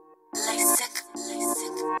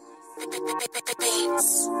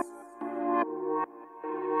Beats.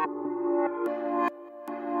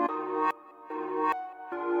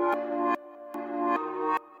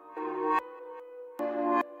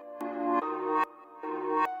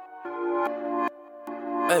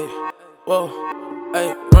 Hey, whoa,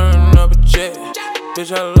 hey, running up a check.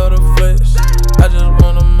 Bitch, I love the flex. I just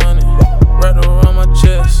want the money wrapped around my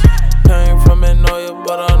chest. Came from Magnolia,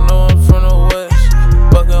 but I know I'm from the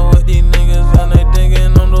west. Fucking with these niggas and they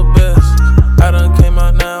thinking I'm the best. I done came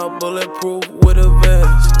out now, bulletproof with a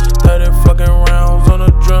vest. 30 fucking rounds on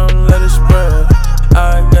the drum, let it spread.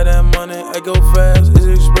 I got that money, I go fast, it's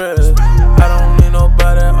express. I don't need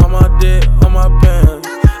nobody on my dick, on my pants.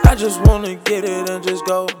 I just wanna get it and just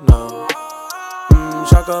go now.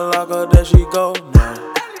 Shakalaka, there she go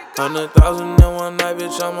now. 100,000 in one night,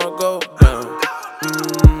 bitch, I'ma go down.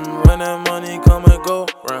 When that money come and go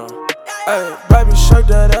round. Hey, baby, shake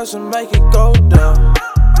that ass and make it go down.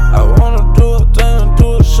 I wanna do a thing,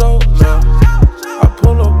 do a show now. I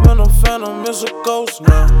pull up in a phantom, it's a ghost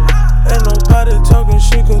now. Ain't nobody talking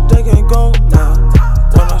shit, cause they can go now.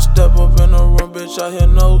 When I step up in the room, bitch, I hear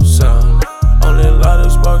no sound. Only light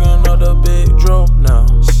is sparking up the big dro now.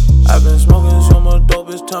 I've been smoking so much dope,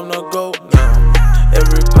 it's time to go now.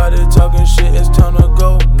 Everybody talking shit, it's time to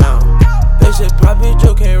go now. They say Papi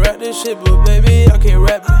Joe can't rap this shit, but baby, I can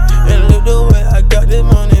rap it. And look the way I got this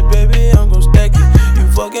money, baby, I'm gon' stack it. You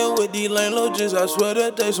fucking with these lame logists, I swear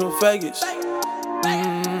that they some faggots.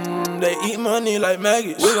 They eat money like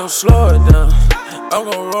maggots. We gon' slow it down, I'm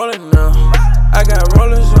gon' roll it now. I got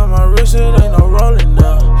rollers on my wrist, it ain't no rolling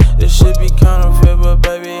now. This shit be counterfeit, but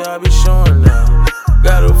baby, I be showing now.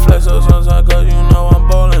 Gotta flex up sometimes, cause you know I'm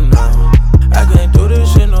ballin' now. I can't do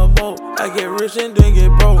this shit no more. I get rich and then get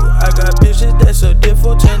broke. I got bitches that's a dick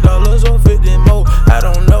for $10 or 50 more. I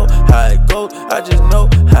don't know how it go, I just know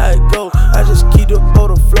how it go. I just keep the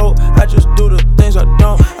boat afloat, I just do the things I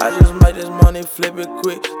don't. I just make this money, flip it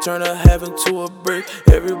quick, turn a half into a brick.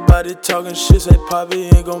 Everybody talking shit, say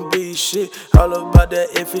Papi ain't gon' be shit. All about that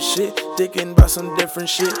iffy shit, thinking about some different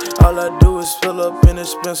shit. All I do is fill up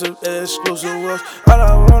inexpensive, exclusive wealth. All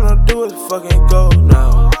I wanna do is fucking go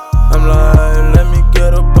now. I'm like, let me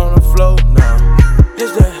get up on the floor now.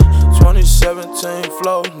 This that 2017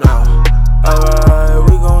 flow now. Alright.